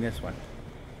destroying this one?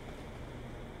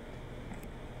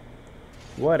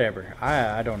 Whatever.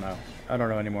 I don't know. I don't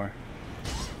know anymore.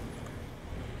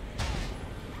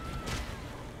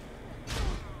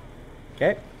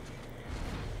 Okay.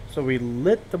 So we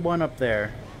lit the one up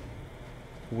there.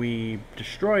 We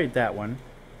destroyed that one.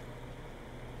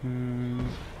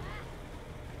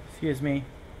 Excuse me.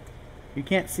 You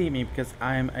can't see me because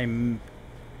I'm a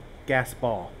gas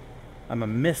ball. I'm a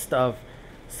mist of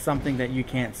something that you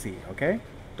can't see, okay?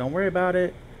 Don't worry about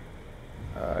it.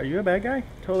 Are you a bad guy?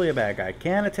 Totally a bad guy.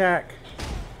 Can attack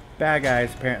bad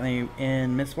guys apparently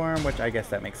in Mistform, which I guess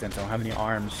that makes sense. I don't have any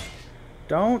arms.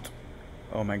 Don't.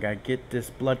 Oh my god, get this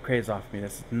blood craze off me.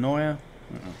 This is Noia.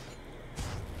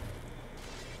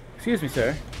 Excuse me,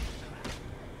 sir.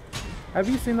 Have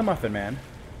you seen the Muffin Man?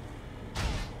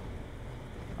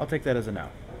 I'll take that as a no.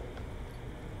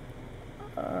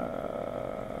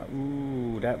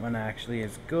 Ooh, that one actually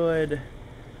is good.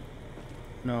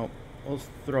 No, we'll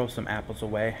throw some apples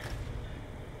away.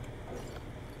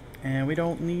 And we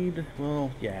don't need,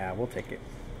 well, yeah, we'll take it.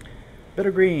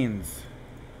 Bitter greens.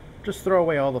 Just throw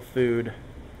away all the food.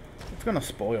 It's gonna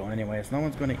spoil anyways. No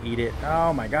one's gonna eat it.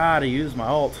 Oh my god, I used my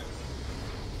ult.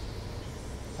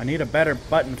 I need a better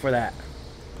button for that.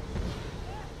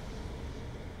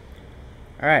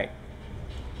 Alright.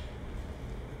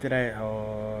 Did I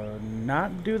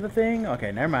not do the thing?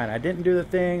 Okay, never mind. I didn't do the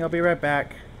thing. I'll be right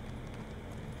back.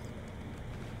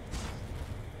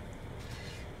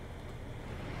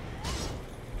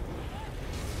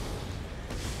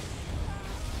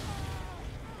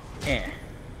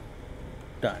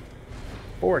 Done.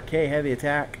 4K heavy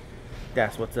attack.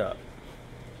 That's what's up.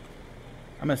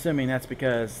 I'm assuming that's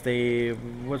because they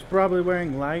was probably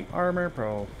wearing light armor.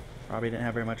 Probably didn't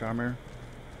have very much armor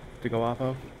to go off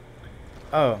of.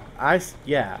 Oh,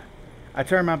 yeah. I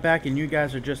turned my back and you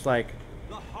guys are just like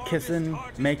kissing,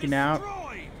 making out.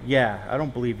 Yeah, I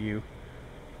don't believe you.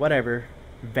 Whatever,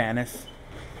 Vanis.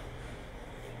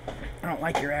 I don't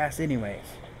like your ass anyways.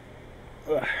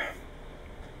 Ugh.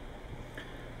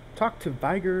 Talk to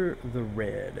Vigar the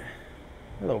Red.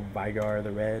 Hello, Vigar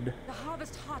the Red. The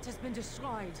harvest heart has been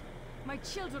destroyed. My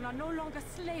children are no longer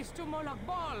slaves to Molag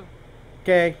Bal.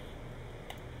 Okay.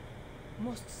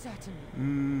 Most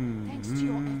certainly. Thanks to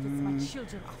your efforts, my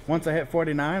children are free. Once I hit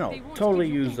 49, I'll totally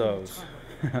use those.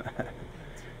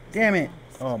 Damn it.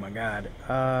 Oh my god.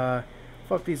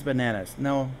 Fuck these bananas.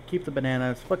 No, keep the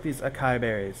bananas. Fuck these acai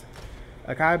berries.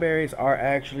 Acai berries are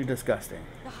actually disgusting.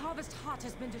 The harvest heart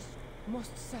has been destroyed.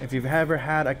 Most certainly. If you've ever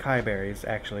had acai berries,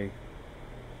 actually.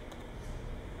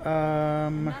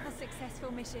 Another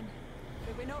successful mission,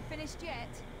 but we're not finished yet.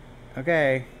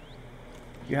 Okay.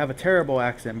 You have a terrible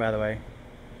accent, by the way.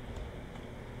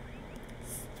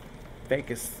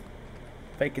 fakest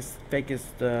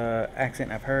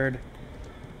accent I've heard.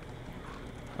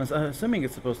 I'm assuming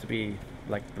it's supposed to be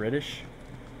like British.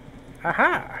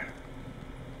 Aha!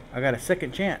 I got a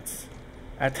second chance.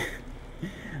 I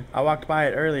walked by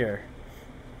it earlier.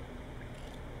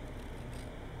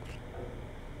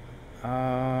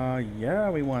 Yeah,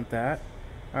 we want that.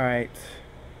 Alright.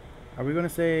 Are we gonna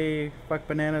say fuck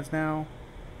bananas now?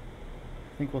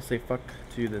 I think we'll say fuck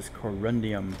to this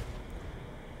corundium.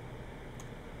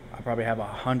 I probably have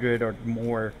 100 or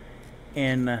more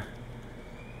in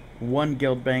one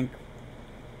guild bank,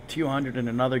 200 in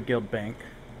another guild bank.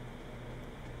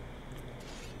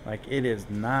 Like, it is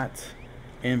not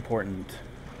important.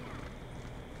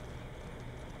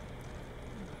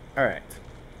 Alright.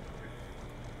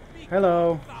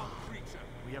 Hello.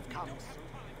 We have come.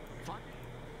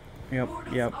 Yep,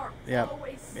 Mortals yep, are yep,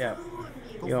 always yep,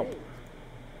 so yep, amusing.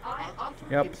 I offer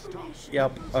yep, information.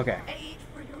 yep, okay. Aid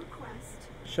for your quest.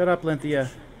 Shut up,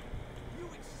 Lynthia. You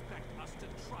expect us to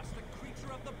trust a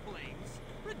creature of the plains?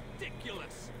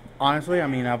 Ridiculous! Honestly, I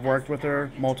mean, I've worked with her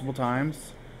multiple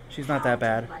times. She's not that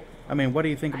bad. I mean, what do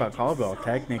you think about Caldwell?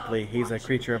 Technically, he's a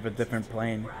creature of a different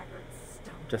plane.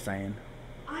 Just saying.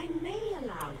 I may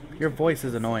allow you. Your voice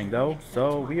is annoying, though,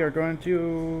 so we are going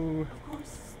to Of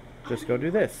course, just go do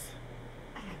this.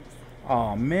 I have decided.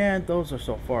 Oh man, those are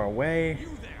so far away.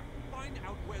 You there! Find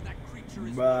out where that creature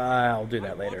is. I'll do I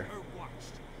that want later. her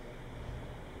watched.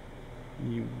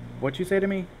 What you say to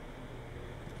me?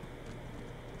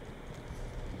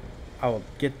 I will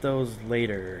get those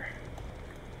later.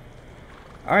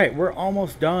 Alright, we're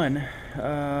almost done.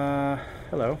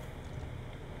 Hello.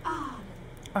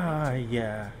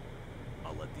 Yeah.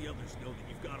 I'll let the others know that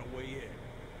you've got a way in.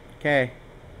 Okay.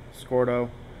 Scordo.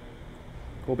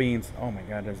 Cool beans. Oh my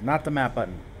god, that's not the map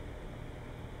button.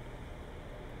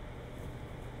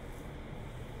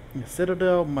 The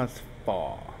citadel must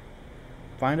fall.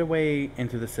 Find a way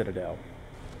into the citadel.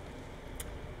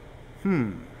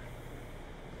 I'm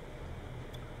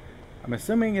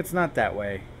assuming it's not that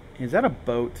way. Is that a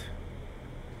boat?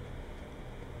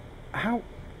 How?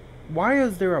 Why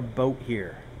is there a boat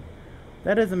here?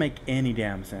 That doesn't make any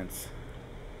damn sense.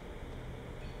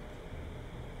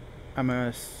 I'm gonna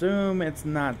assume it's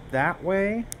not that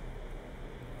way.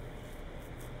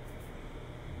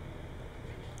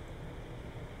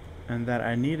 And that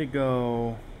I need to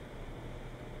go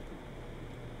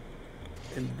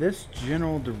in this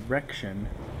general direction.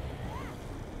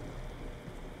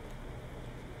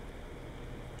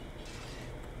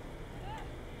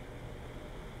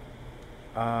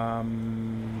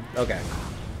 Okay.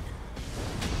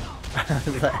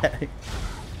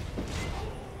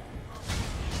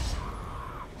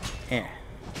 Eh.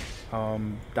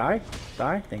 Die?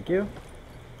 Die? Thank you.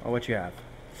 Oh, what you have?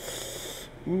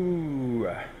 Ooh.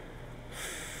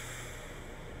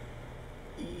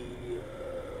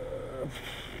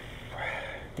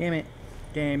 Damn it.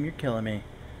 Game, you're killing me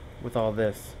with all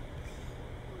this.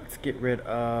 Let's get rid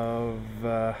of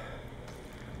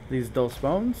these dose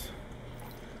bones.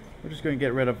 We're just going to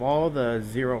get rid of all the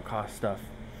zero cost stuff,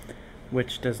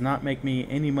 which does not make me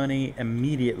any money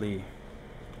immediately.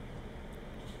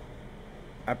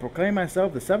 I proclaim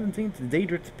myself the 17th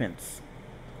Daedric Prince.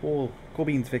 Cool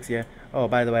beans, Fixia. Oh,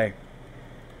 by the way,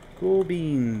 cool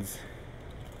beans.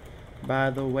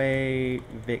 By the way,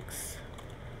 Vix.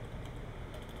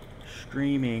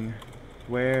 Streaming.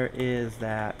 Where is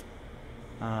that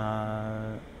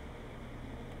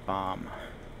bomb?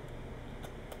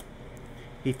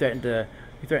 He threatened to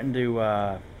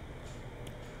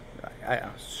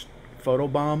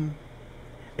photobomb.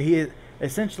 He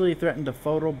essentially threatened to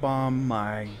photobomb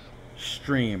my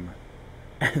stream.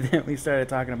 And then we started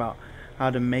talking about how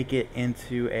to make it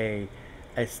into a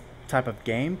type of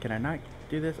game. Can I not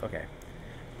do this? Okay.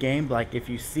 Game, like if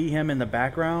you see him in the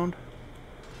background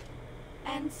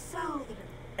And so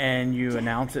and you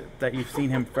announce it that you've seen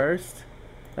him first,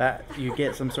 that you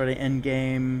get some sort of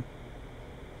in-game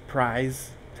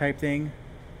prize type thing.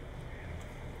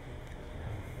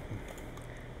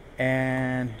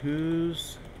 And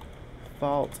whose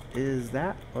fault is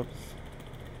that? Whoops.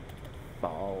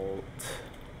 Fault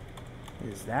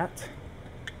is that?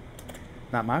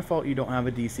 Not my fault you don't have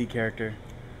a DC character.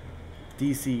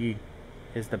 DC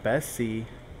is the best C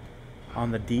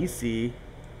on the DC.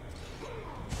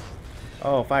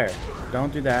 Oh, fire.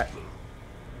 Don't do that.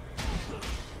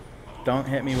 Don't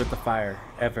hit me with the fire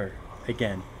ever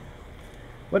again.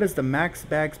 What is the max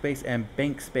bag space and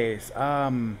bank space?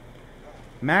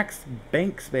 Max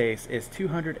bank space is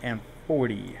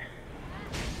 240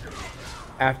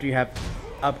 after you have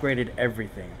upgraded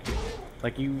everything.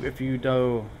 Like if you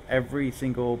do every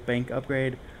single bank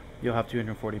upgrade, You'll have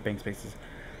 240 bank spaces.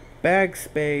 Bag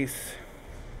space,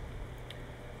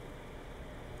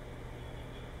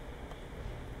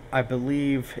 I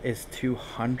believe, is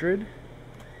 200.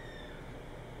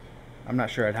 I'm not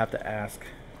sure. I'd have to ask.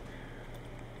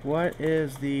 What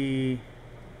is the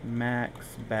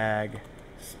max bag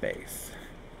space?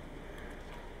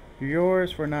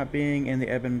 Yours for not being in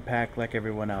the Ebon pack like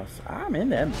everyone else. I'm in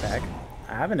the Ebon pack.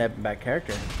 I have an Ebon pack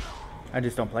character. I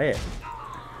just don't play it.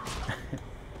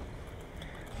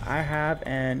 I have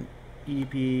an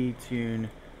EP tune.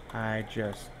 I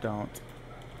just don't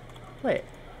play it.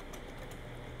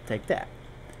 Take that.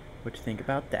 What you think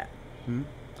about that?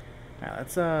 Alright,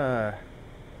 let's try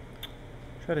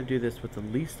to do this with the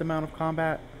least amount of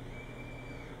combat.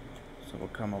 So we'll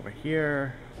come over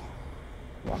here,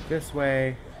 walk this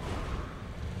way.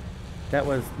 That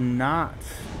was not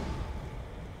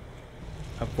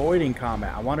avoiding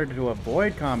combat. I wanted to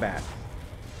avoid combat.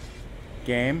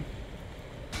 Game.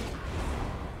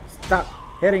 Stop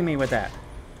hitting me with that.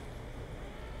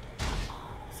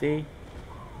 See?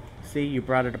 See, you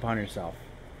brought it upon yourself.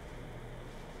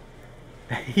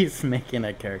 He's making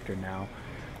a character now.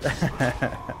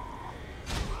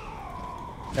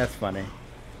 That's funny.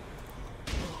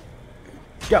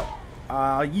 Go!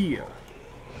 Yeah.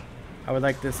 I would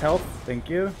like this health. Thank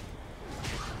you.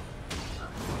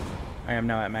 I am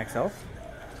now at max health.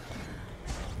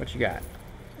 What you got?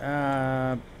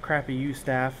 Crappy U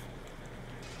staff.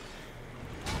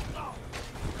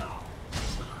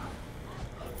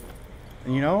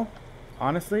 You know,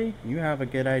 honestly, you have a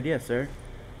good idea, sir.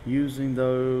 Using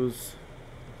those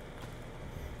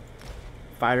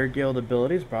fighter guild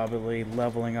abilities, probably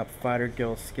leveling up fighter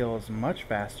guild skills much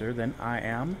faster than I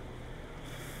am.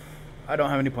 I don't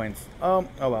have any points. Oh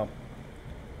well.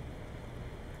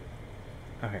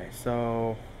 Okay,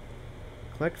 so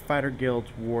collect fighter guild's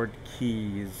ward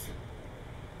keys.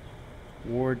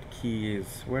 Ward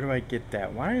keys. Where do I get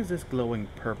that? Why is this glowing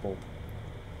purple?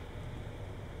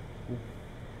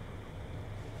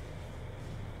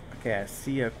 Okay, I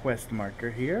see a quest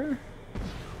marker here.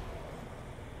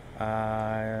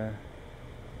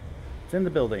 It's in the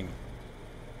building.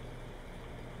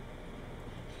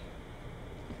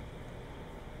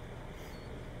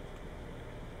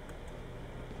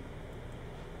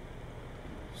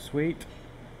 Sweet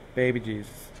baby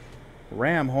Jesus.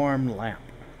 Ram horn lamp.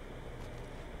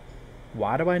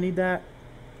 Why do I need that?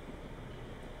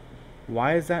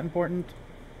 Why is that important?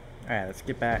 Alright, let's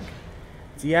get back.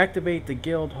 Deactivate the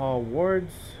guild hall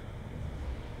wards.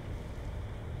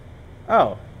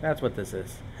 Oh, that's what this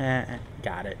is.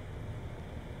 Got it.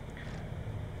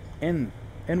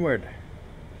 Inward.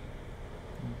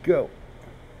 Go.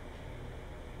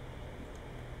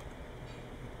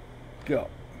 Go.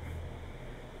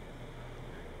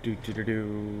 Do do do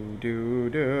do do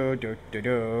do do do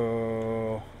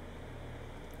do.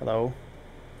 Hello.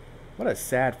 What a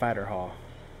sad fighter hall.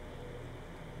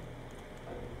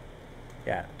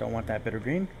 Yeah, don't want that bitter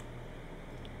green.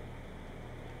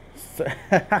 So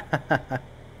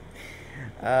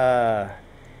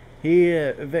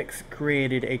Vix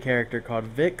created a character called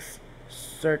Vix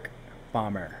Circ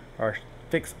Bomber, or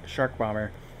Vix Shark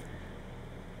Bomber,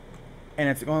 and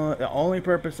it's the only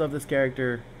purpose of this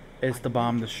character is to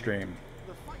bomb the stream.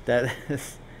 That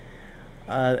is,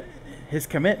 his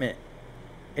commitment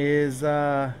is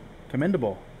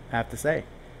commendable, I have to say.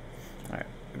 All right,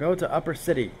 go to Upper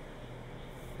City.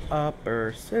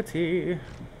 Upper City.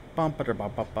 Bum ba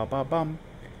bum bum bum bum bum.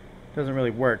 Doesn't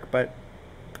really work, but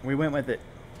we went with it.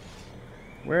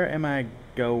 Where am I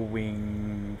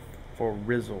going for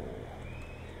Rizzle?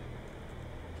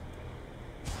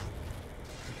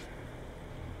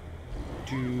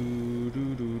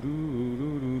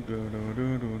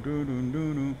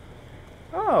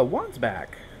 Oh, Juan's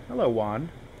back. Hello, Juan.